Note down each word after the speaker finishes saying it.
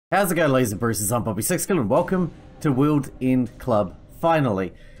How's it going, ladies and Bruces? I'm Bobby Sixkilla and welcome to World End Club,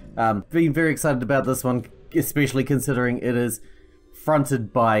 finally. Been very excited about this one, especially considering it is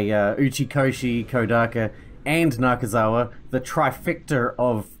fronted by Uchikoshi, Kodaka, and Nakazawa, the trifecta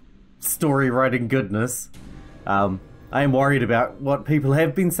of story writing goodness. I am worried about what people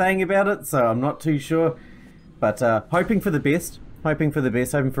have been saying about it, so I'm not too sure. But hoping for the best, hoping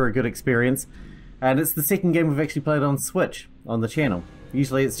for a good experience. And it's the second game we've actually played on Switch, on the channel.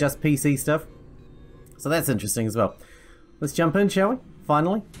 Usually it's just PC stuff, so that's interesting as well. Let's jump in, shall we?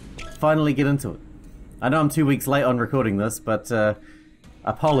 Finally get into it. I know I'm 2 weeks late on recording this, but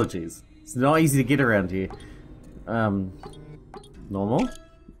apologies. It's not easy to get around here. Normal?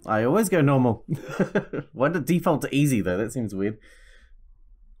 I always go normal. Why did it default to easy though? That seems weird.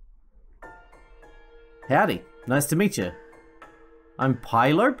 Howdy, nice to meet you. I'm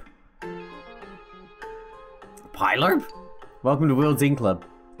Pylope? Pylope? Welcome to World's End Club.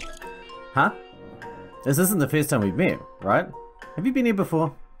 Huh? This isn't the first time we've met, right? Have you been here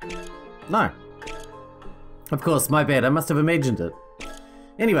before? No. Of course, my bad, I must have imagined it.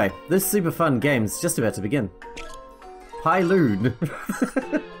 Anyway, this super fun game's just about to begin. Pyloon.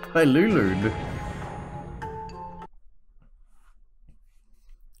 Pyloon.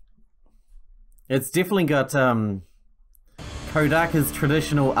 It's definitely got Kodaka's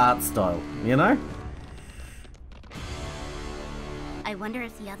traditional art style, you know? I wonder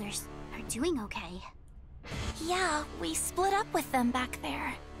if the others are doing okay. Yeah, we split up with them back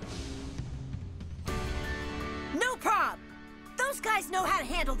there. No prob! Those guys know how to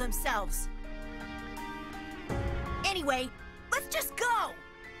handle themselves. Anyway, let's just go!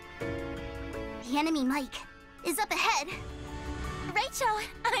 The enemy Mike is up ahead. Rachel,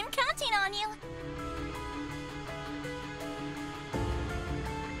 I'm counting on you.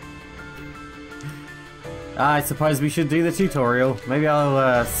 I suppose we should do the tutorial. Maybe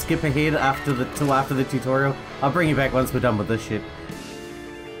I'll skip ahead till after the tutorial. I'll bring you back once we're done with this shit.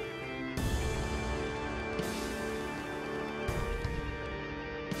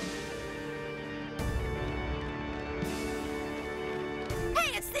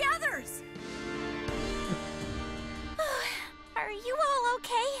 Hey, it's the others! Are you all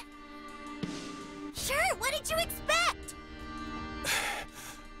okay? Sure, what did you expect?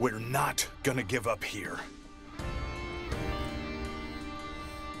 We're not gonna give up here.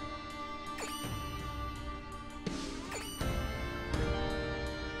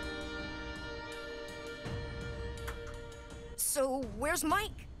 So, where's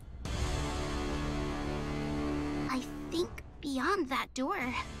Mike? I think beyond that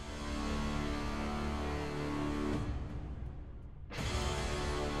door.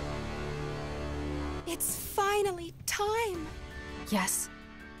 It's finally time! Yes,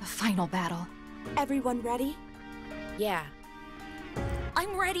 the final battle. Everyone ready? Yeah.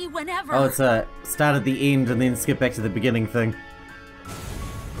 I'm ready whenever. Oh, it's start at the end and then skip back to the beginning thing.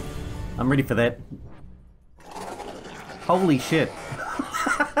 I'm ready for that. Holy shit.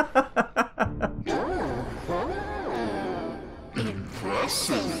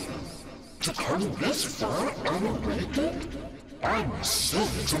 Impressive. To come this far unawakened? I must say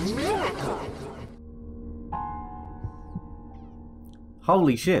it's a miracle.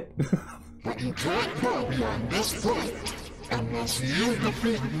 Holy shit. But you can't go beyond this point. Unless you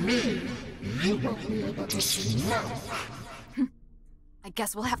defeat me, you won't be able to see now. I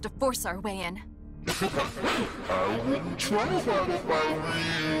guess we'll have to force our way in. I wouldn't try that if I were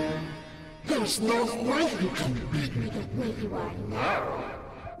you. There's no way you can beat me the way you are now.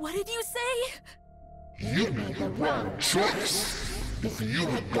 What did you say? You made the wrong choice. If you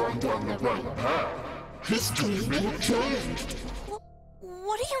had gone down the right path, history may have changed.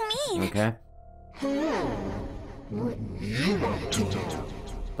 What do you mean? Okay. Wouldn't you want to know?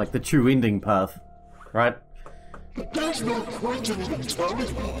 Like the true ending path, right? But there's no point in even telling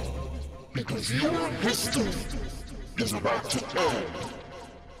me. Because your history is about to end.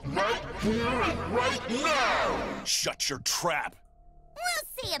 Right here and right now! Shut your trap! We'll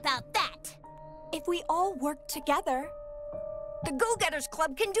see about that. If we all work together... The Go-Getters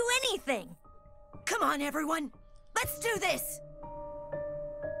Club can do anything! Come on, everyone! Let's do this!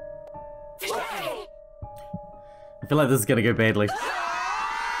 I feel like this is gonna go badly.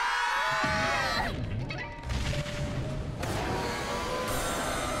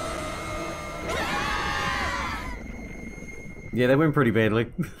 Yeah, that went pretty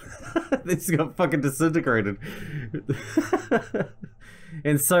badly. They just got fucking disintegrated.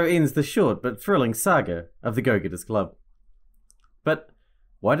 And so ends the short but thrilling saga of the Go-Getters Club. But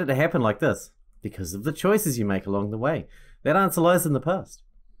why did it happen like this? Because of the choices you make along the way. That answer lies in the past.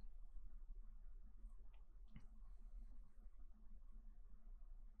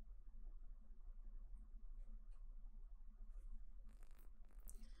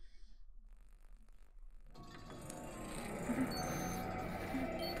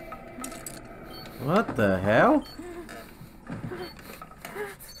 What the hell?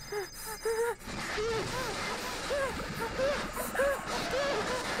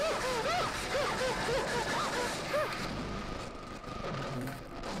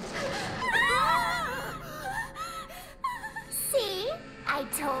 See? I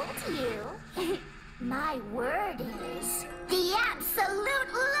told you. My word is the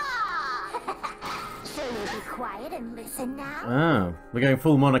absolute law. So we'll be quiet and listen now. Oh, we're going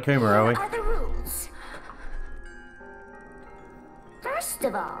full Monokuma, are we? Here are the rules. First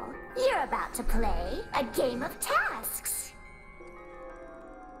of all, you're about to play a game of tasks.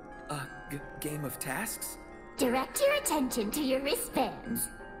 A game of tasks? Direct your attention to your wristbands.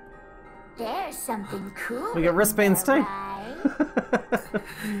 There's something cool. We got wristbands too. Right?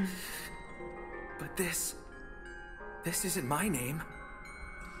 But this isn't my name.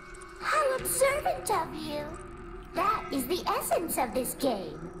 How observant of you. That is the essence of this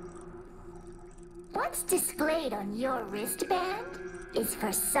game. What's displayed on your wristband is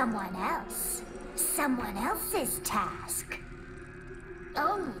for someone else. Someone else's task.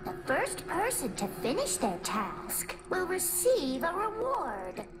 Only the first person to finish their task will receive a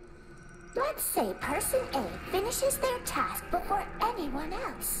reward. Let's say person A finishes their task before anyone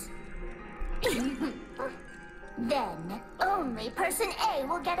else. Then, only person A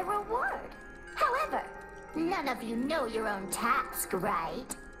will get a reward. However, none of you know your own task,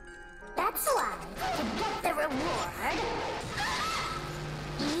 right? That's why, to get the reward,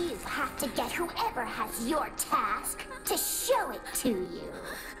 you have to get whoever has your task to show it to you.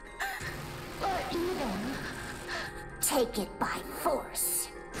 Or even, take it by force.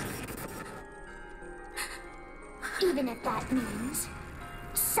 Even if that means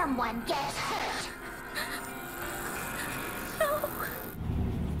someone gets hurt. No.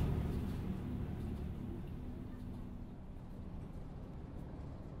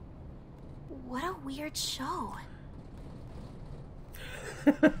 What a weird show.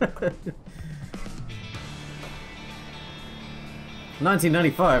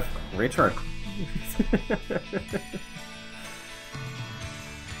 1995 retro.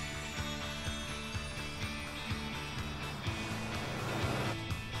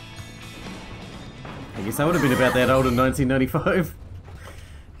 I guess I would have been about that old in 1995.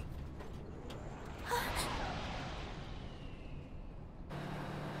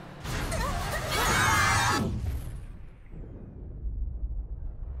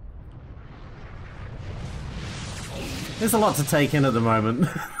 There's a lot to take in at the moment.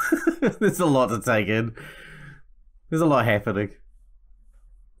 There's a lot to take in. There's a lot happening.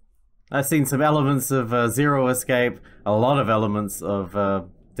 I've seen some elements of Zero Escape, a lot of elements of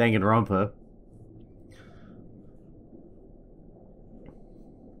Danganronpa.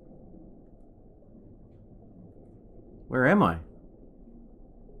 Where am I?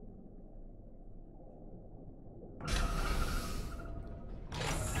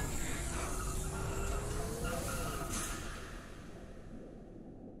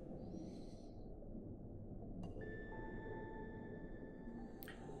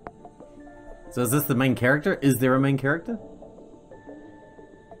 So is this the main character? Is there a main character?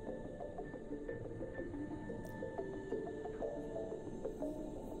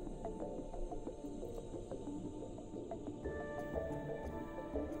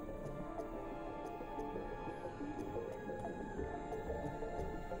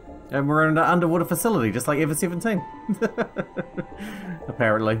 And we're in an underwater facility, just like Ever 17.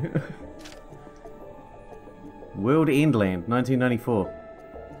 Apparently. World Endland, 1994.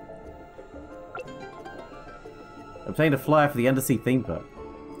 Obtained a flyer for the undersea theme park.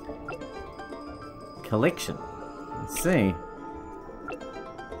 Collection. Let's see.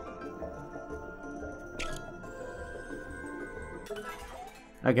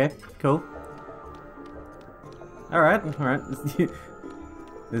 Okay, cool. Alright, alright.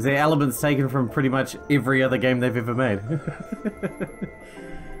 There's the elements taken from pretty much every other game they've ever made.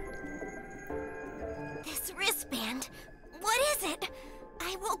 This wristband, what is it?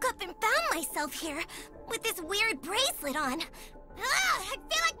 I woke up and found myself here with this weird bracelet on. I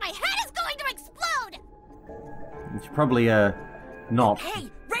feel like my head is going to explode! You should probably, not. Hey,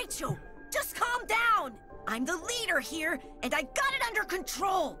 Rachel, just calm down. I'm the leader here, and I got it under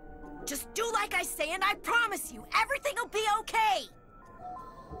control. Just do like I say, and I promise you, everything will be okay.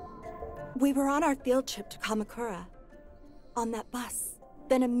 We were on our field trip to Kamakura. On that bus.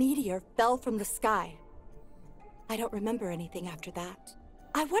 Then a meteor fell from the sky. I don't remember anything after that.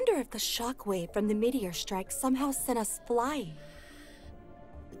 I wonder if the shockwave from the meteor strike somehow sent us flying.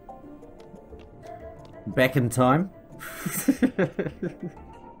 Back in time?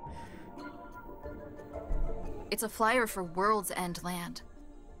 It's a flyer for World's End Land.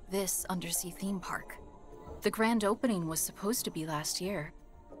 this undersea theme park. The grand opening was supposed to be last year,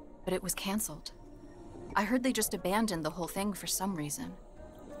 but it was cancelled. I heard they just abandoned the whole thing for some reason.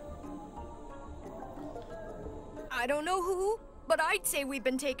 I don't know who, but I'd say we've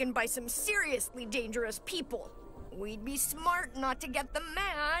been taken by some seriously dangerous people. We'd be smart not to get them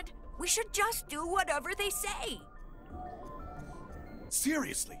mad. We should just do whatever they say.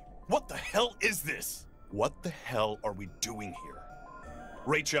 Seriously, what the hell is this? What the hell are we doing here?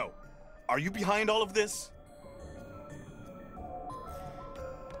 Rachel, are you behind all of this?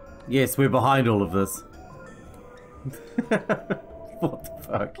 Yes, we're behind all of this. What the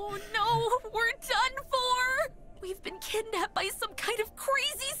fuck? Oh no, we're done for! We've been kidnapped by some kind of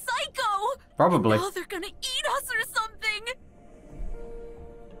crazy psycho! Probably. And now they're gonna eat us or something!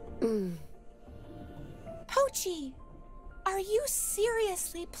 Pochi, are you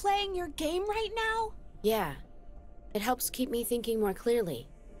seriously playing your game right now? Yeah. It helps keep me thinking more clearly.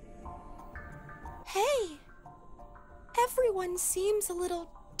 Hey, everyone seems a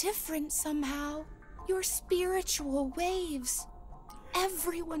little different somehow. Your spiritual waves.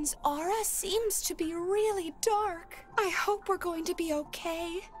 Everyone's aura seems to be really dark. I hope we're going to be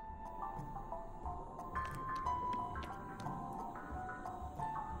okay.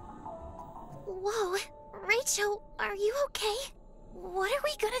 Whoa, Rachel, are you okay? What are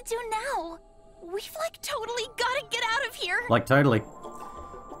we gonna do now? We've like totally gotta get out of here. Like, totally.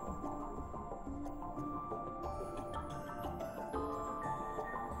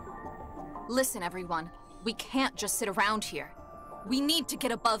 Listen, everyone. We can't just sit around here. We need to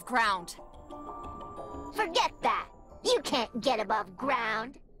get above ground. Forget that. You can't get above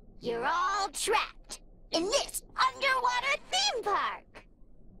ground. You're all trapped in this underwater theme park.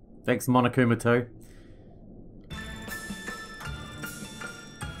 Thanks, Monokuma too.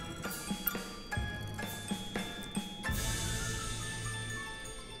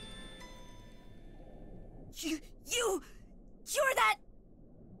 You're that...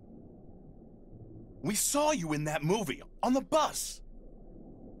 We saw you in that movie, on the bus.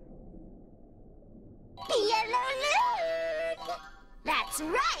 Yellow. That's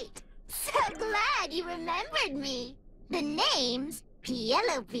right. So glad you remembered me. The name's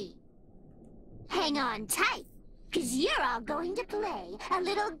Penelope. Hang on tight, cause you're all going to play a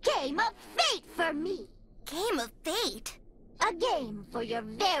little game of fate for me. Game of fate? A game for your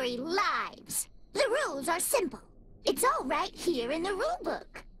very lives. The rules are simple. It's all right here in the rule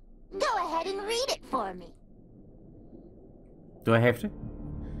book. Go ahead and read it for me. Do I have to?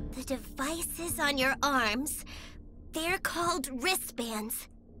 The devices on your arms, they're called wristbands.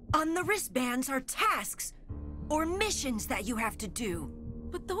 On the wristbands are tasks or missions that you have to do.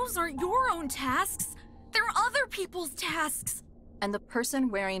 But those aren't your own tasks. They're other people's tasks. And the person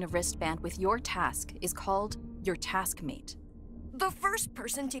wearing a wristband with your task is called your taskmate. The first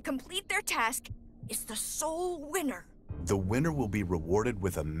person to complete their task is the sole winner. The winner will be rewarded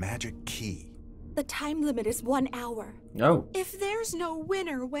with a magic key. The time limit is 1 hour. Oh. If there's no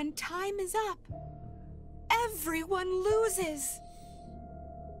winner when time is up, everyone loses.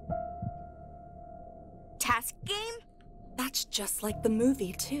 Task game? That's just like the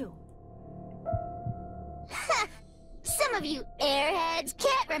movie, too. Some of you airheads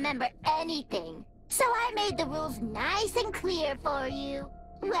can't remember anything, so I made the rules nice and clear for you.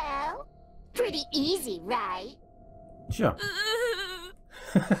 Well, pretty easy, right? Sure.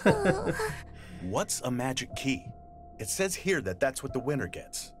 What's a magic key? It says here that that's what the winner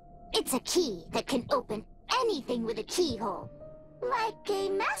gets. It's a key that can open anything with a keyhole, like a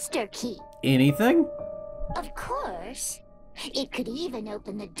master key. Anything? Of course. It could even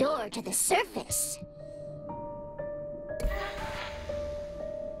open the door to the surface.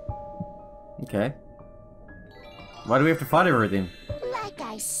 Okay. Why do we have to fight over it then? Like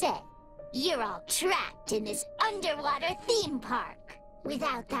I said, you're all trapped in this underwater theme park.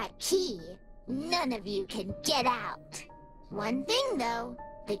 Without that key, none of you can get out. One thing though,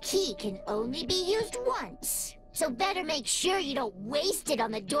 the key can only be used once. So better make sure you don't waste it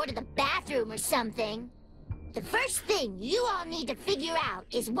on the door to the bathroom or something. The first thing you all need to figure out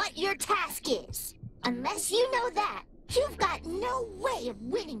is what your task is. Unless you know that, you've got no way of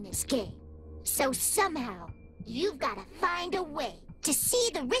winning this game. So somehow, you've got to find a way to see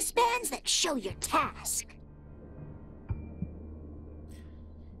the wristbands that show your task.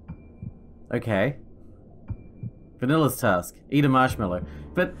 Okay. Vanilla's task. Eat a marshmallow.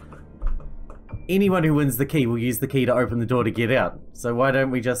 But anyone who wins the key will use the key to open the door to get out. So why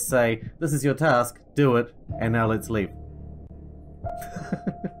don't we just say, this is your task, do it, and now let's leave.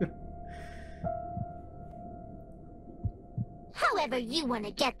 However you want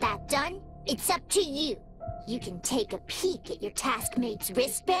to get that done, it's up to you. You can take a peek at your taskmate's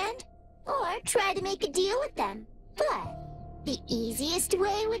wristband, or try to make a deal with them. But the easiest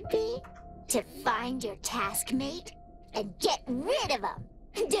way would be to find your taskmate and get rid of him.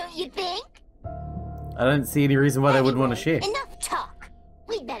 Don't you think? I don't see any reason why they would want to share. Enough talk.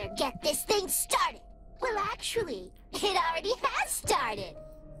 We'd better get this thing started. Well, actually, it already has started.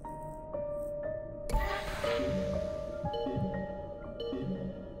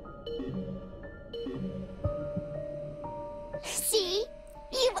 See?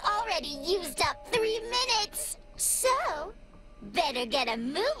 You've already used up 3 minutes. So, better get a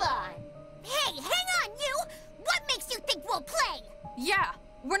move on. Hey, hang on, you! What makes you think we'll play? Yeah,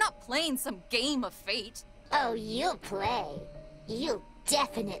 we're not playing some game of fate. Oh, you'll play. You'll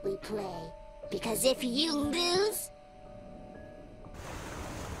definitely play. Because if you lose...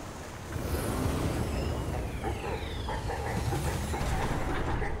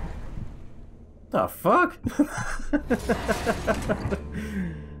 The fuck?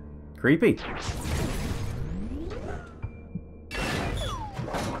 Creepy.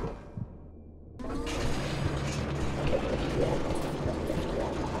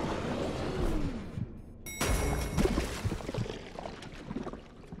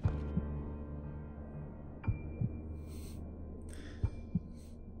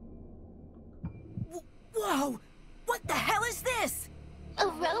 Whoa! What the hell is this? A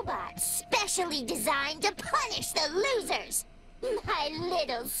robot specially designed to punish the losers. My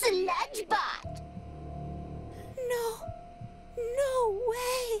little sludge bot. No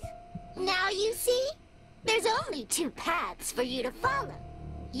way. Now you see? There's only 2 paths for you to follow.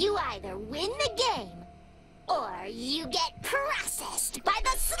 You either win the game, or you get processed by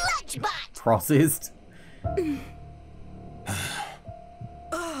the sludge bot. Processed?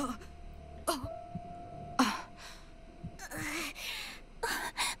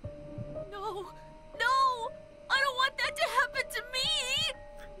 No! I don't want that to happen to me!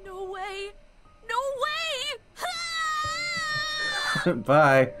 No way! No way!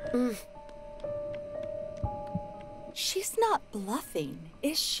 Bye. She's not bluffing,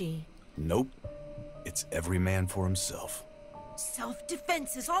 is she? Nope. It's every man for himself.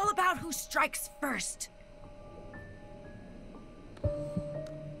 Self-defense is all about who strikes first.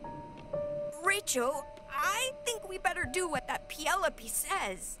 Rachel, I think we better do what that Penelope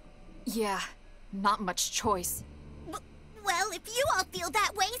says. Yeah, not much choice. Well, if you all feel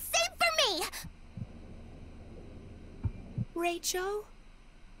that way, same for me! Rachel,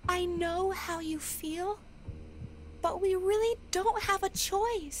 I know how you feel, but we really don't have a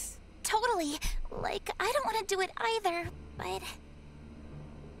choice. Totally. Like, I don't want to do it either, but...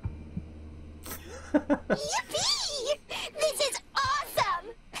 Yippee! This is awesome!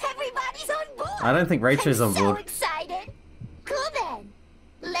 Everybody's on board! I don't think Rachel's on board. I'm so excited! Cool then!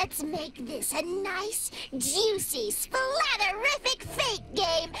 Let's make this a nice, juicy, splatterific fate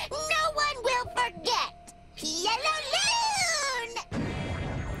game no one will forget! Yellow Loon!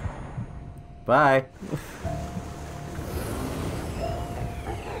 Bye.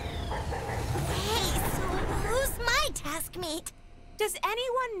 Hey, so who's my taskmate? Does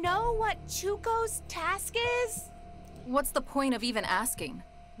anyone know what Chuko's task is? What's the point of even asking?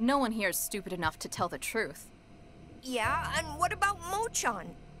 No one here is stupid enough to tell the truth. Yeah, and what about Mochan?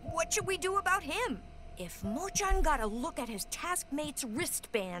 What should we do about him? If Mochan got a look at his taskmate's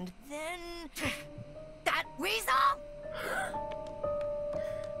wristband, then... That Weasel?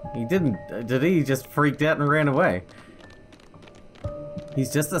 He didn't. Did he? He just freaked out and ran away.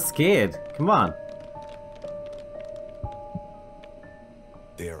 He's just a scared. Come on.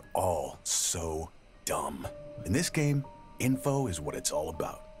 They're all so dumb. In this game, info is what it's all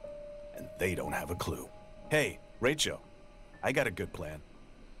about. And they don't have a clue. Hey, Rachel, I got a good plan.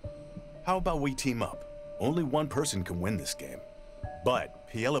 How about we team up? Only one person can win this game. But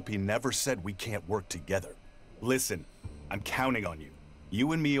Penelope never said we can't work together. Listen, I'm counting on you.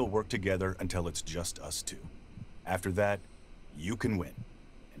 You and me will work together until it's just us two. After that, you can win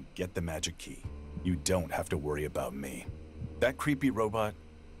and get the magic key. You don't have to worry about me. That creepy robot,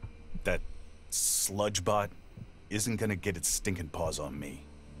 that sludge bot, isn't gonna get its stinking paws on me.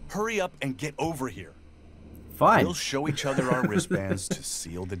 Hurry up and get over here. Fine. We'll show each other our wristbands to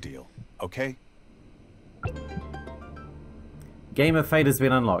seal the deal, okay? Game of Fate has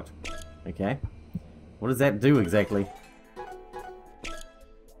been unlocked. Okay. What does that do exactly?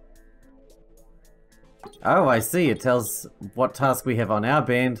 Oh, I see. It tells what task we have on our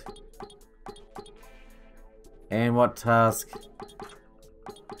band. And what task...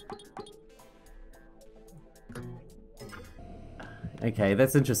 Okay,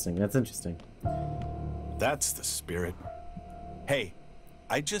 that's interesting. That's interesting. That's the spirit. Hey,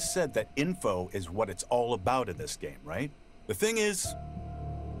 I just said that info is what it's all about in this game, right? The thing is,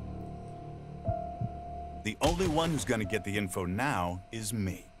 the only one who's gonna get the info now is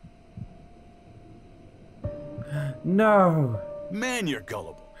me. No. Man, you're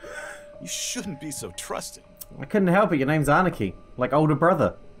gullible. You shouldn't be so trusting. I couldn't help it. Your name's Anarchy. Like older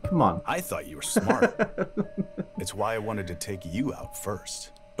brother. Come on. I thought you were smart. It's why I wanted to take you out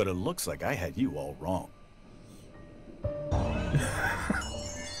first. But it looks like I had you all wrong.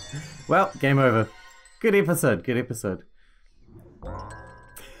 Well, game over. Good episode. Good episode.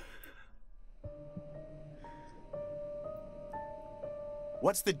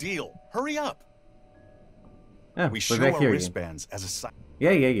 What's the deal? Hurry up. Yeah, We show back our here again. wristbands as a sign.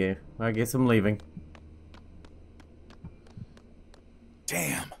 Yeah. I guess I'm leaving.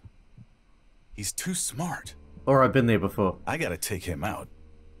 Damn. He's too smart. Or I've been there before. I gotta take him out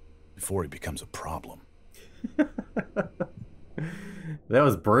before he becomes a problem. That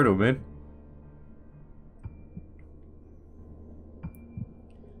was brutal, man.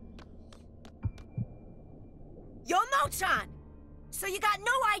 Yo-Mo-chan! So you got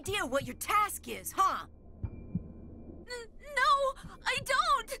no idea what your task is, huh? No, I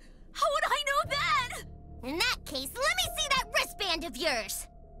don't! How would I know that? In that case, let me see that wristband of yours!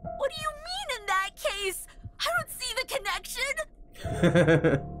 What do you mean in that case? I don't see the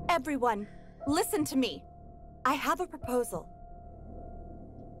connection! Everyone, listen to me. I have a proposal.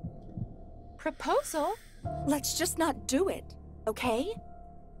 Proposal? Let's just not do it, okay?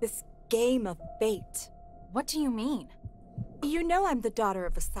 This game of fate. What do you mean? You know I'm the daughter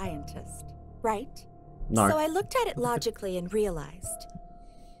of a scientist, right? No. So I looked at it logically and realized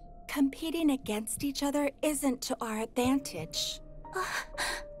competing against each other isn't to our advantage.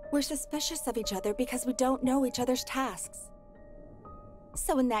 We're suspicious of each other because we don't know each other's tasks.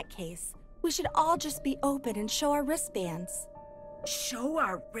 So in that case, we should all just be open and show our wristbands. Show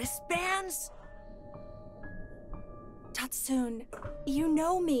our wristbands? Tatsune, you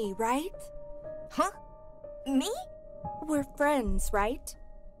know me, right? Huh? Me? We're friends, right?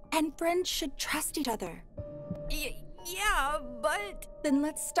 And friends should trust each other. Yeah, but... Then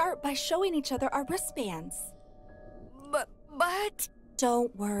let's start by showing each other our wristbands. But...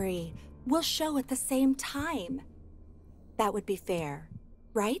 Don't worry. We'll show at the same time. That would be fair,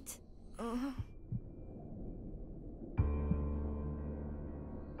 right?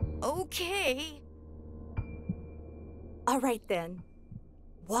 Okay. All right then.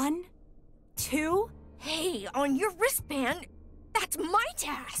 1, 2... Hey, on your wristband, that's my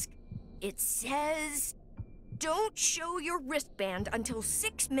task. It says, don't show your wristband until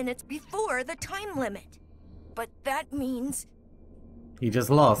 6 minutes before the time limit. But that means... He just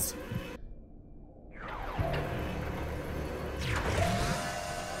lost.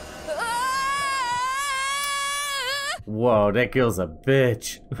 Whoa, that girl's a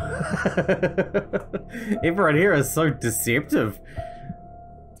bitch. Everyone here is so deceptive.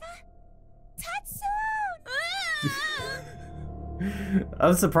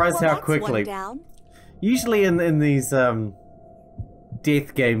 I'm surprised how that's quickly. one down. Usually in these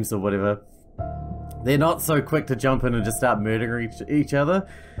death games or whatever, they're not so quick to jump in and just start murdering each other.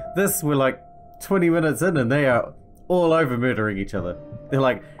 This, we're like 20 minutes in and they are all over murdering each other. They're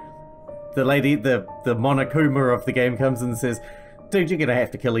like, the lady, the Monokuma of the game comes and says, dude, you're gonna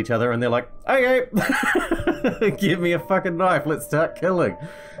have to kill each other. And they're like, okay, give me a fucking knife, let's start killing.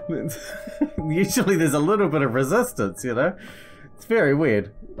 Usually there's a little bit of resistance, you know? It's very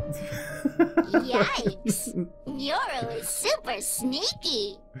weird. Yikes! Nyoro is super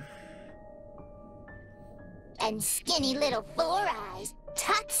sneaky. And skinny little Four Eyes,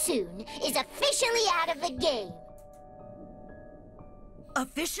 Tatsune, is officially out of the game.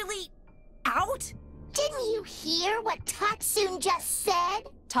 Officially out? Didn't you hear what Tatsune just said?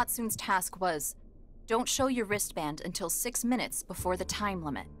 Tatsune's task was, don't show your wristband until 6 minutes before the time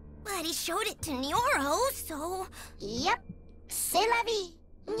limit. But he showed it to Nyoro, so... Yep. C'est la vie.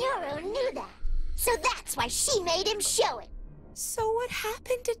 Nyoro knew that. So that's why she made him show it. So what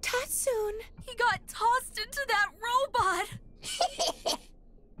happened to Tatsune? He got tossed into that robot!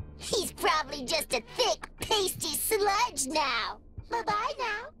 He's probably just a thick, pasty sludge now. Bye-bye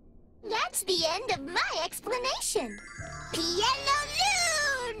now. That's the end of my explanation. Piano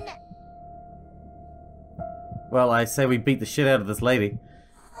Loon! Well, I say we beat the shit out of this lady.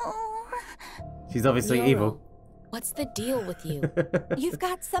 She's obviously Nyoro, evil. What's the deal with you? You've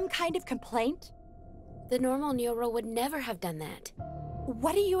got some kind of complaint? The normal Nyoro would never have done that.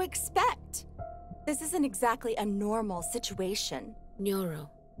 What do you expect? This isn't exactly a normal situation. Nyoro.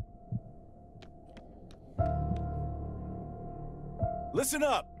 Listen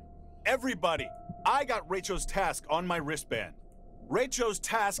up, everybody. I got Rachel's task on my wristband. Raicho's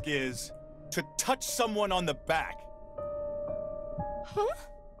task is to touch someone on the back. Huh?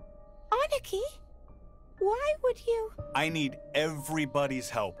 Aniki? Why would you? I need everybody's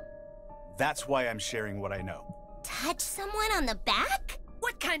help. That's why I'm sharing what I know. Touch someone on the back?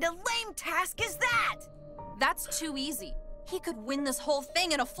 What kind of lame task is that? That's too easy. He could win this whole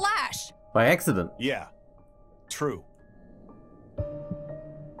thing in a flash. By accident. Yeah, true.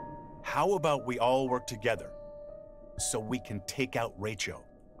 How about we all work together so we can take out Raicho?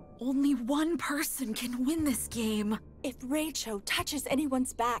 Only one person can win this game. If Raicho touches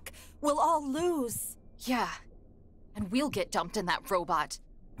anyone's back, we'll all lose. Yeah, and we'll get dumped in that robot.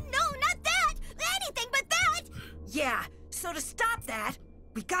 No, not that! Anything but that! Yeah, so to stop that,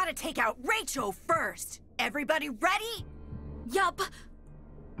 we gotta take out Raicho first. Everybody ready? Yup.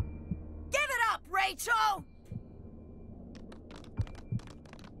 Give it up, Raicho!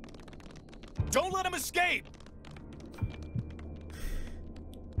 Don't let him escape!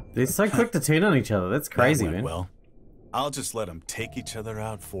 They're so quick to turn on each other. That's crazy, That went man. well, I'll just let them take each other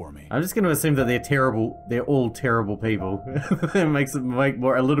out for me. I'm just going to assume that they're terrible. They're all terrible people. That makes it make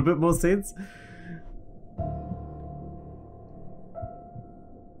a little bit more sense.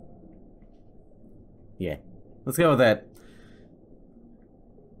 Yeah, let's go with that.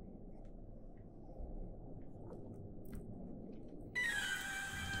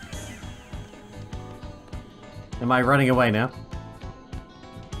 Am I running away now?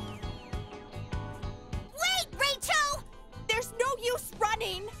 Wait, Raicho! There's no use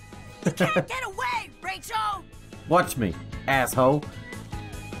running! You can't get away, Raicho! Watch me, asshole.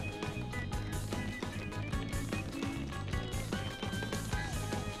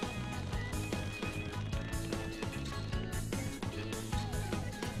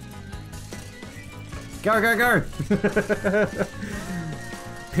 Go, go, go!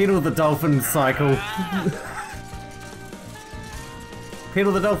 Pedal the dolphin cycle.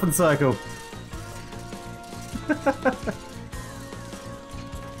 Pedal the dolphin cycle.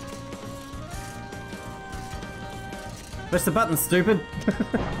 Push the button, stupid.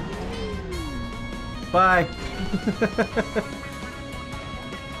 Bye.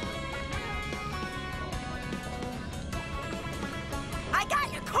 I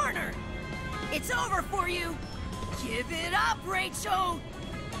got your corner! It's over for you! Give it up, Raicho!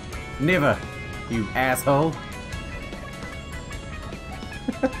 Never, you asshole.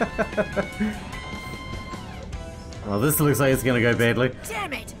 Well, this looks like it's gonna go badly.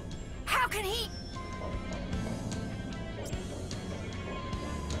 Damn it! How can he...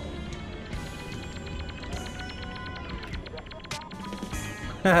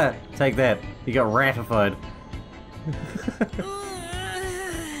 Take that. You got ratified.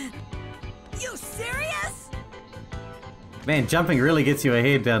 You serious? Man, jumping really gets you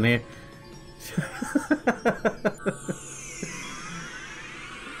ahead down here.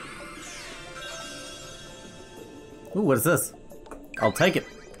 Ooh, what is this? I'll take it.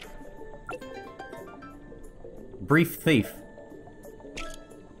 Brief thief.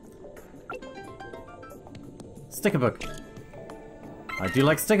 Sticker book. I do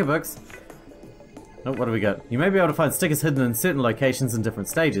like sticker books. Oh, what do we got? You may be able to find stickers hidden in certain locations in different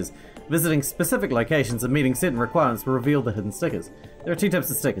stages. Visiting specific locations and meeting certain requirements will reveal the hidden stickers. There are two types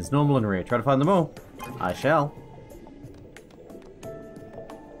of stickers, normal and rare. Try to find them all. I shall.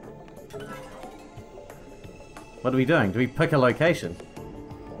 What are we doing? Do we pick a location?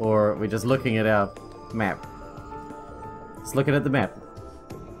 Or are we just looking at our map? Just looking at the map.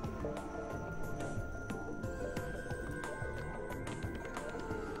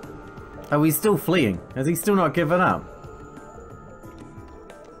 Are we still fleeing? Has he still not given up?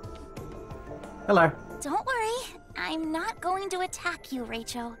 Hello. Don't worry, I'm not going to attack you,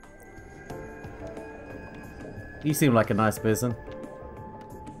 Raicho. You seem like a nice person.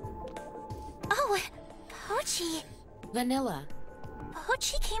 Oh, Pochi. Vanilla.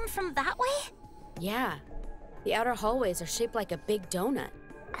 Pochi came from that way? Yeah. The outer hallways are shaped like a big donut.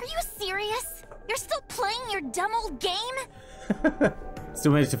 Are you serious? You're still playing your dumb old game?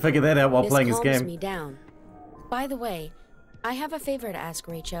 Still managed to figure that out while This playing his calms game. me down. By the way, I have a favor to ask,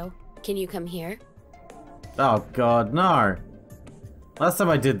 Raicho. Can you come here? Oh god, no. Last time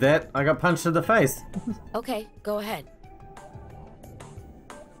I did that, I got punched in the face. Okay, go ahead.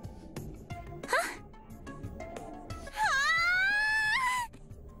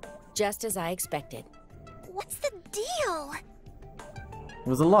 Just as I expected. What's the deal? It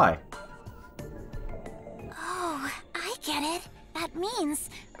was a lie. Oh, I get it. That means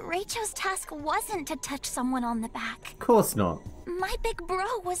Raicho's task wasn't to touch someone on the back. Of course not. My big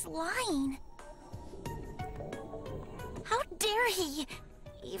bro was lying. How dare he?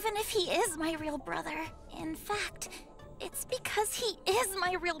 Even if he is my real brother. In fact, It's because he is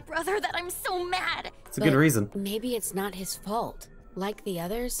my real brother that I'm so mad. It's a good reason. Maybe it's not his fault. Like the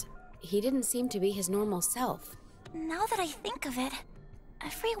others, he didn't seem to be his normal self. Now that I think of it,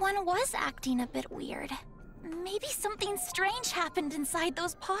 everyone was acting a bit weird. Maybe something strange happened inside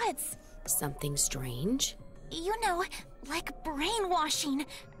those pods. Something strange? You know, like brainwashing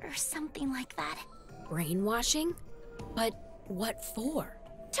or something like that. Brainwashing? But what for?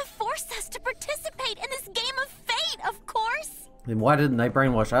 To force us to participate in this game of fate, of course! Then why didn't they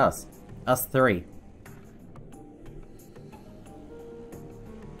brainwash us? Us three.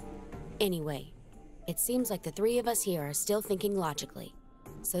 Anyway, it seems like the three of us here are still thinking logically.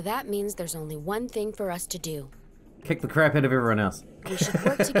 So that means there's only one thing for us to do. Kick the crap out of everyone else. We should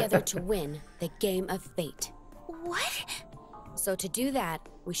work together to win the game of fate. What? So to do that,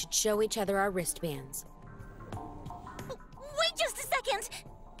 we should show each other our wristbands. Wait just a second!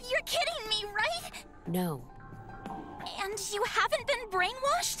 You're kidding me, right? No. And you haven't been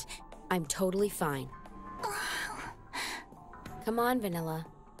brainwashed? I'm totally fine. Come on, Vanilla.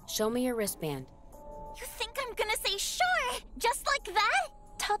 Show me your wristband. You think I'm gonna say sure? Just like that?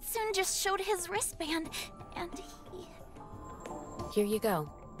 Tatsune just showed his wristband, and he... Here you go.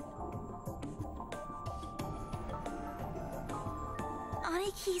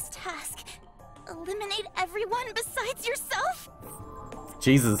 Aniki's task. Eliminate everyone besides yourself?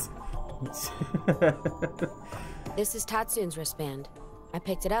 Jesus. This is Tatsune's wristband. I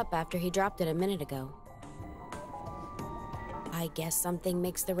picked it up after he dropped it a minute ago. I guess something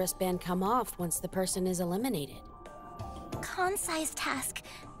makes the wristband come off once the person is eliminated. Kansai's task.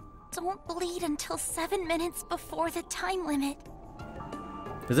 Don't bleed until 7 minutes before the time limit.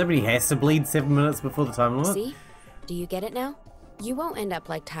 Does everybody has to bleed 7 minutes before the time limit? See? Do you get it now? You won't end up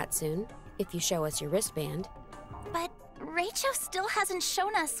like Tatsune if you show us your wristband. But Reicho still hasn't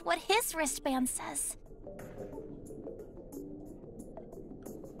shown us what his wristband says.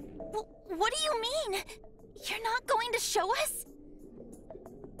 What do you mean? You're not going to show us?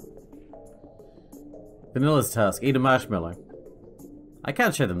 Vanilla's task. Eat a marshmallow. I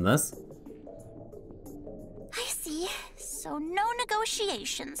can't show them this. I see. So no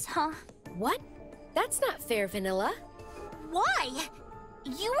negotiations, huh? What? That's not fair, Vanilla. Why?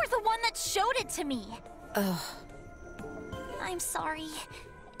 You were the one that showed it to me. Ugh. I'm sorry.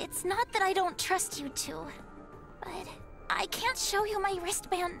 It's not that I don't trust you two, but I can't show you my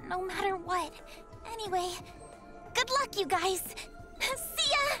wristband no matter what. Anyway, good luck, you guys.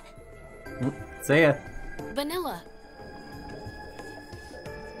 See ya! See ya. Vanilla.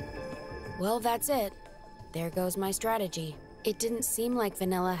 Well, that's it. There goes my strategy. It didn't seem like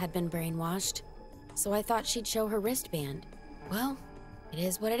Vanilla had been brainwashed, so I thought she'd show her wristband. Well, it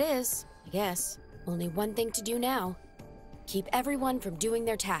is what it is, I guess. Only one thing to do now. Keep everyone from doing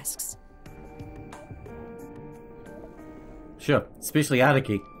their tasks. Sure, especially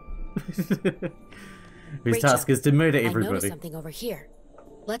Araki. Whose Rachel, task is to murder I everybody. noticed something over here.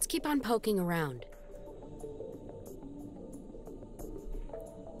 Let's keep on poking around.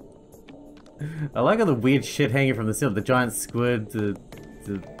 I like all the weird shit hanging from the ceiling. The giant squid, the...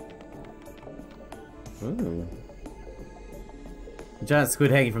 Ooh. The giant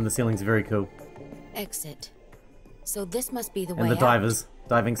squid hanging from the ceiling is very cool. Exit. So this must be the way And the out. divers.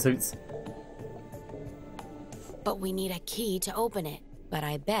 Diving suits. But we need a key to open it. But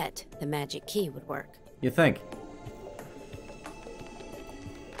I bet the magic key would work. You think?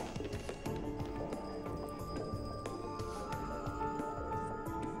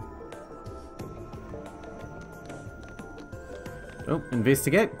 Oh,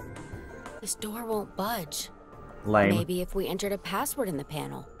 investigate. This door won't budge. Lame. Maybe if we entered a password in the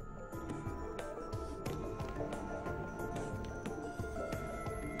panel.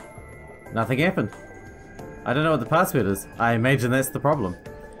 Nothing happened. I don't know what the password is. I imagine that's the problem.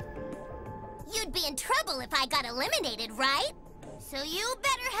 You'd be in trouble if I got eliminated, right? So you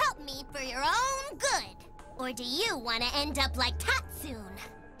better help me for your own good. Or do you want to end up like Tatsune?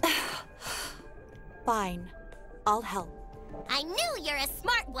 Fine. I'll help. I knew you're a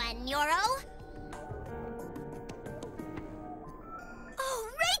smart one, Yoro. Oh,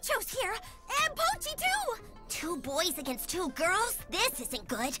 Reicho's here! And Pochi, too! 2 boys against 2 girls? This isn't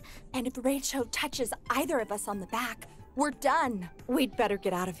good. And if Reicho touches either of us on the back, we're done. We'd better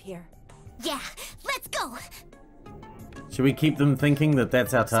get out of here. Yeah, let's go! Should we keep them thinking that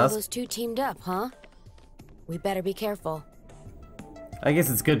that's our So task? those two teamed up, huh? We better be careful. I guess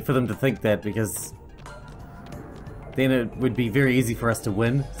it's good for them to think that, because then it would be very easy for us to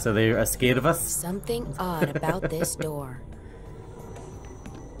win, so they are scared of us. Something odd about this door.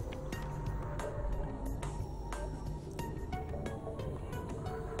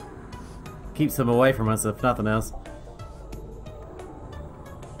 Keeps them away from us, if nothing else.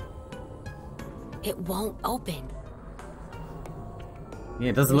 It won't open. Yeah,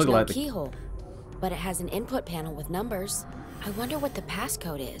 it doesn't There's look no like the keyhole, but it has an input panel with numbers. I wonder what the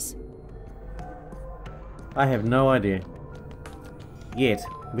passcode is. I have no idea. Yet,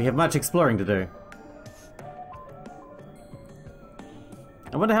 we have much exploring to do.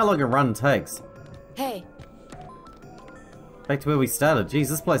 I wonder how long a run takes. Hey. Back to where we started. Jeez,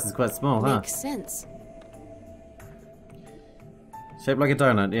 this place is quite small, huh? Makes sense. Shaped like a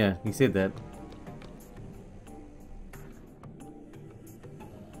donut, yeah, you said that.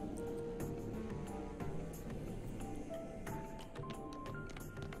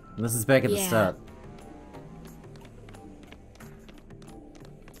 And this is back at the start.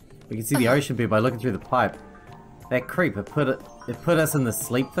 We can see the ocean bit by looking through the pipe. That creep, it put us in the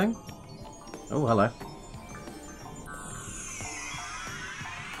sleep thing? Oh, hello.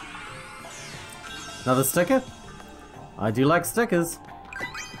 Another sticker? I do like stickers.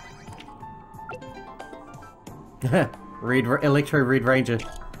 Electro Red Ranger.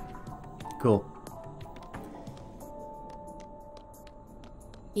 Cool.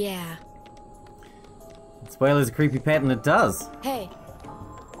 Yeah. This whale is a creepy pattern, it does. Hey.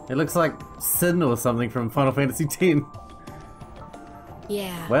 It looks like Sin or something from Final Fantasy X.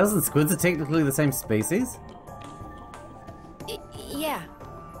 Yeah. Whales and squids are technically the same species? Yeah.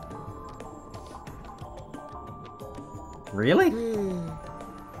 Really?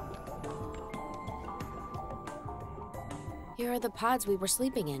 Here are the pods we were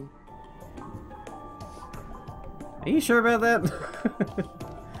sleeping in. Are you sure about that?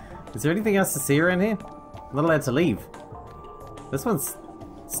 Is there anything else to see around here? I'm not allowed to leave. This one's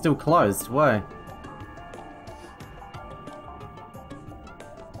still closed. Why?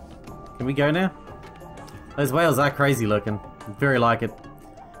 Can we go now? Those whales are crazy looking. Very like it.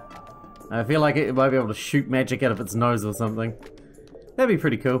 I feel like it might be able to shoot magic out of its nose or something. That'd be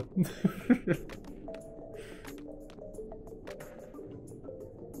pretty cool.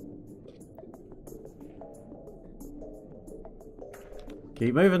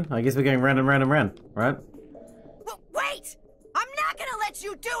 Keep moving. I guess we're going round and round and round, right? Wait! I'm not gonna let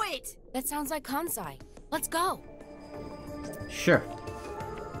you do it! That sounds like Kansai. Let's go. Sure.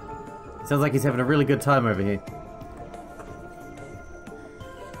 Sounds like he's having a really good time over here.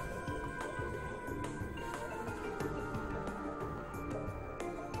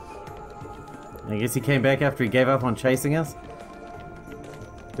 I guess he came back after he gave up on chasing us.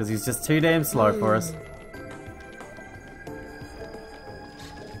 Because he's just too damn slow for us.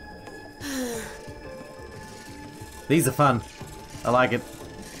 These are fun. I like it.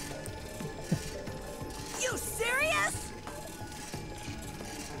 You serious?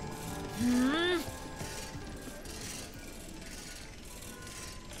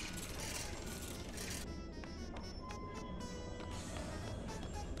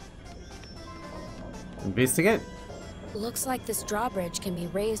 Investigate? Looks like this drawbridge can be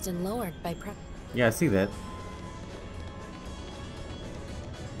raised and lowered by prep. Yeah, I see that.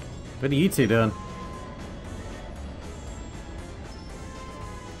 What are you two doing?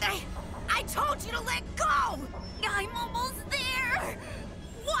 I told you to let go! I'm almost there!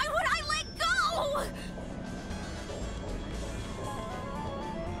 Why would I let go?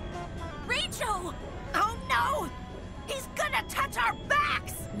 Rachel! Oh no! He's gonna touch our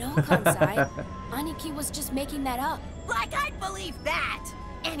backs! No, Kansai. Aniki was just making that up. Like I'd believe that!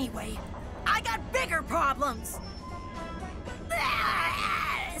 Anyway, I got bigger problems!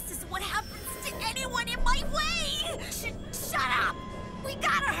 This is what happens to anyone in my way! Shut up! We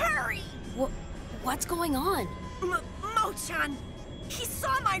gotta hurry! What's going on? Mo-chan! He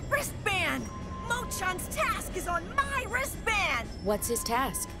saw my wristband! Mo-chan's task is on my wristband! What's his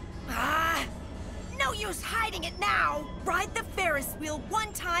task? No use hiding it now! Ride the Ferris wheel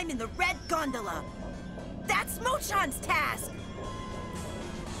one time in the red gondola. That's Mo-chan's task!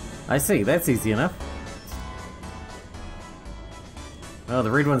 I see, that's easy enough. Oh, the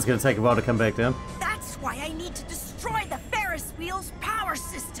red one's gonna take a while to come back down. That's why I need to destroy the Ferris wheel's power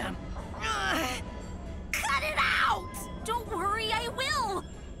system. Cut it out! Don't worry, I will!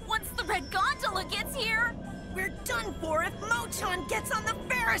 Once the red gondola gets here! We're done for if Mo-chan gets on the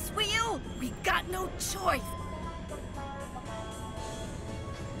Ferris wheel! We got no choice!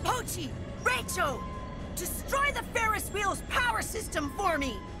 Pochi! Rachel! Destroy the Ferris wheel's power system for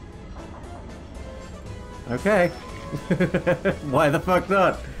me! Okay. Why the fuck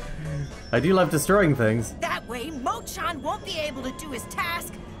not? I do love destroying things. That way, Mo-chan won't be able to do his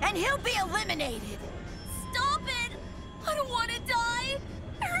task, and he'll be eliminated! Stop it! I don't want to die!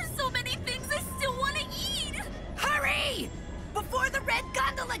 There are so many things I still want to eat! Hurry! Before the red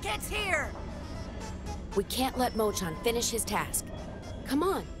gondola gets here! We can't let Mo-chan finish his task. Come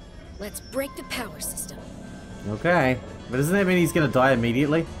on. Let's break the power system. Okay. But doesn't that mean he's gonna die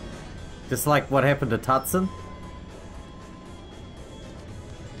immediately? Just like what happened to Tutson?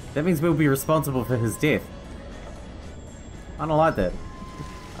 That means we'll be responsible for his death. I don't like that.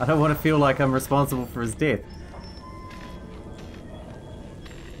 I don't want to feel like I'm responsible for his death.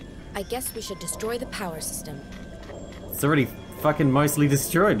 I guess we should destroy the power system. It's already fucking mostly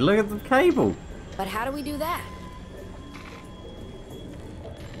destroyed. Look at the cable. But how do we do that?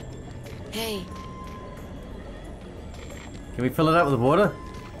 Hey. Can we fill it up with water?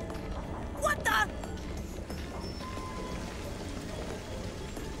 What the?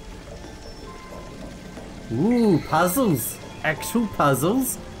 Ooh, puzzles. Actual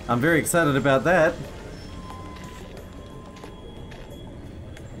puzzles. I'm very excited about that.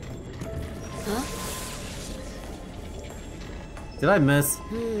 Huh? Did I miss?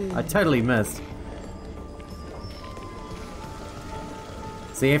 I totally missed.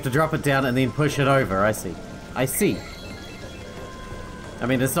 So you have to drop it down and then push it over. I see. I see. I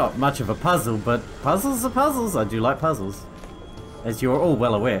mean, it's not much of a puzzle, but puzzles are puzzles. I do like puzzles. As you're all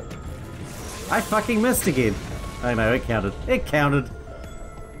well aware. I fucking missed again. Oh no, it counted. It counted.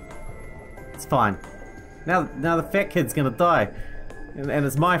 It's fine. Now the fat kid's gonna die. And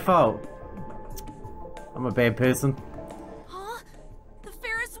it's my fault. I'm a bad person. Huh? The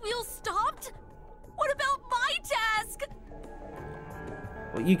Ferris wheel stopped? What about my task?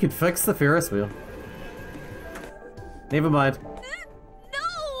 Well, you could fix the Ferris wheel. Never mind. No!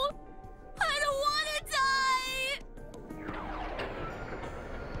 I don't want to die!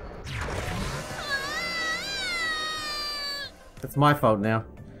 It's my fault now.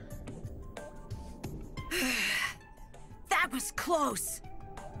 That was close.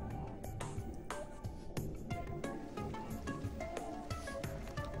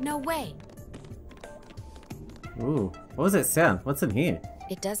 No way. Ooh, what was that sound? What's in here?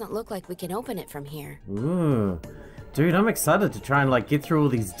 It doesn't look like we can open it from here. Ooh. Dude, I'm excited to try and like get through all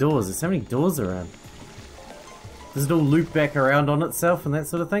these doors. There's so many doors around. Does it all loop back around on itself and that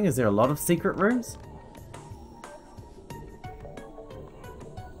sort of thing? Is there a lot of secret rooms?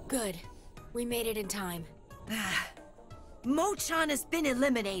 Good. We made it in time. Mo-chan has been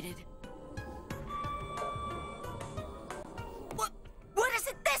eliminated. What is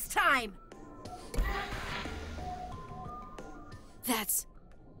it this time? That's...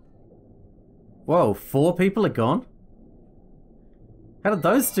 Whoa, 4 people are gone? How did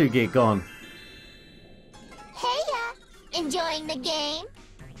those 2 get gone? Heya! Enjoying the game?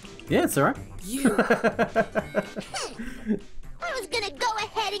 Yeah, it's alright. You... I was gonna go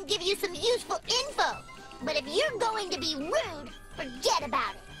ahead and give you some useful info, but if you're going to be rude, forget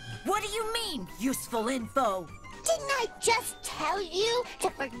about it. What do you mean, useful info? Didn't I just tell you to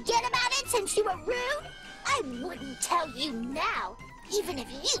forget about it since you were rude? I wouldn't tell you now, even if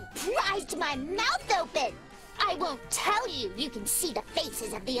you prized my mouth open. I won't tell you. You can see the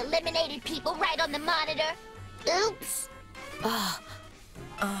faces of the eliminated people right on the monitor. Oops.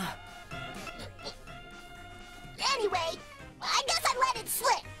 Anyway, I guess I let it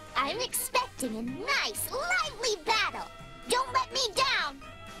slip. I'm expecting a nice, lively battle. Don't let me down.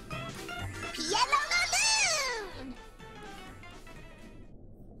 Pielololoon!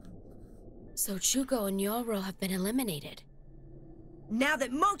 So Chuko and Nyoro have been eliminated. Now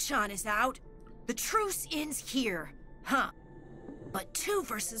that Mo-chan is out, the truce ends here. Huh. But 2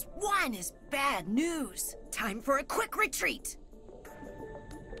 versus 1 is bad news. Time for a quick retreat.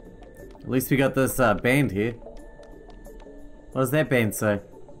 At least we got this band here. What does that band say?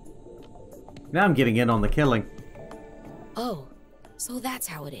 Now I'm getting in on the killing. Oh, so that's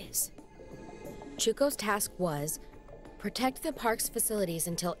how it is. Chuko's task was protect the park's facilities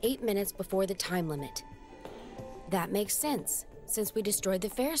until 8 minutes before the time limit. That makes sense, since we destroyed the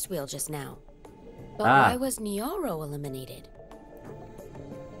Ferris wheel just now. But why was Nyoro eliminated?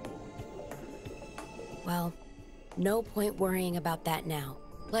 Well, no point worrying about that now.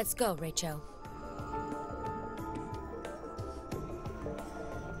 Let's go, Rachel.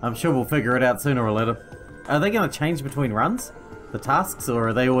 I'm sure we'll figure it out sooner or later. Are they going to change between runs? The tasks, or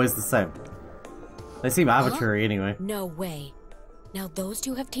are they always the same? They seem arbitrary anyway. No way. Now those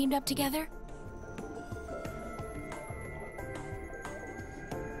 2 have teamed up together?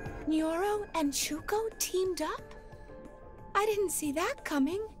 Nyoro and Chuko teamed up? I didn't see that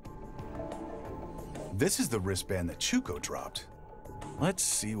coming. This is the wristband that Chuko dropped. Let's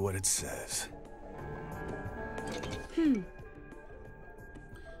see what it says.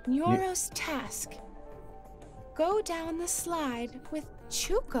 Nyoro's task. Go down the slide with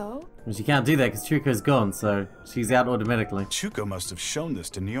Chuko. Well, she can't do that because Chuko's gone, so she's out automatically. Chuko must have shown this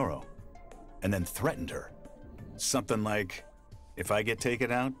to Nyoro, and then threatened her. Something like, if I get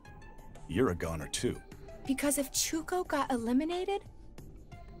taken out, you're a goner too. Because if Chuko got eliminated,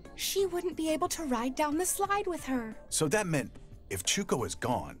 she wouldn't be able to ride down the slide with her. So that meant if Chuko is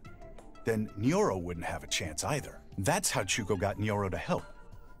gone, then Nyoro wouldn't have a chance either. That's how Chuko got Nyoro to help.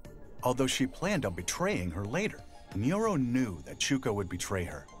 Although she planned on betraying her later. Nyoro knew that Chuko would betray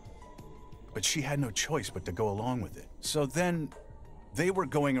her. But she had no choice but to go along with it. So then, they were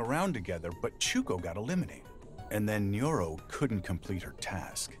going around together, but Chuko got eliminated. And then Nyoro couldn't complete her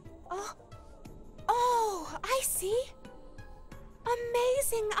task. Oh, I see.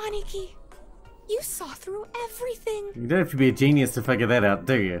 Amazing, Aniki. You saw through everything. You don't have to be a genius to figure that out,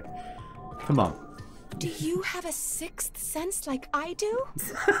 do you? Come on. Do you have a sixth sense like I do?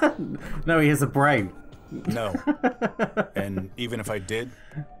 No, he has a brain. No. And even if I did,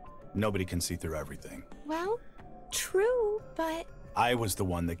 nobody can see through everything. Well, true, but... I was the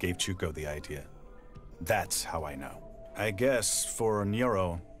one that gave Chuko the idea. That's how I know. I guess for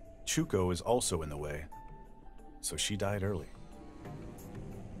Nyoro, Chuko is also in the way. So she died early.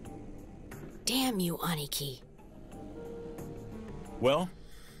 Damn you, Aniki. Well,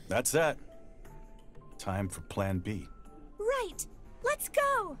 that's that. Time for Plan B. Right. Let's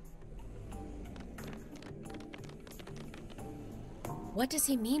go. What does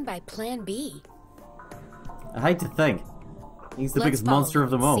he mean by Plan B? I hate to think. He's the Let's biggest follow monster of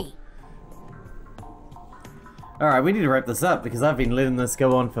them all. see. Alright, we need to wrap this up because I've been letting this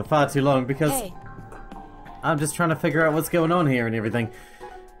go on for far too long because Hey, I'm just trying to figure out what's going on here and everything.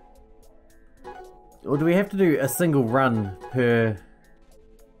 Or do we have to do a single run per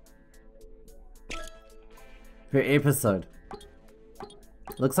episode?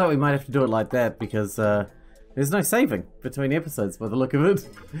 Looks like we might have to do it like that because there's no saving between episodes by the look of it.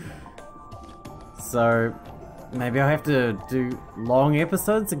 So maybe I'll have to do long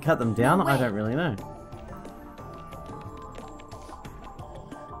episodes and cut them down? No way. I don't really know.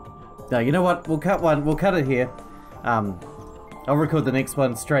 No, you know what? We'll cut it here. I'll record the next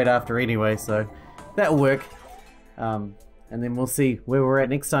one straight after anyway, so that'll work. And then we'll see where we're at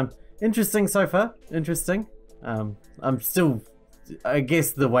next time. Interesting so far. Interesting. I'm still... I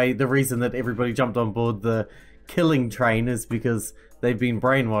guess the reason that everybody jumped on board the killing train is because they've been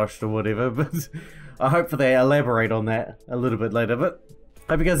brainwashed or whatever, but I hope they elaborate on that a little bit later. But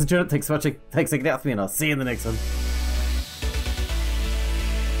hope you guys enjoyed it. Thanks for watching. Thanks for hanging out with me, and I'll see you in the next one.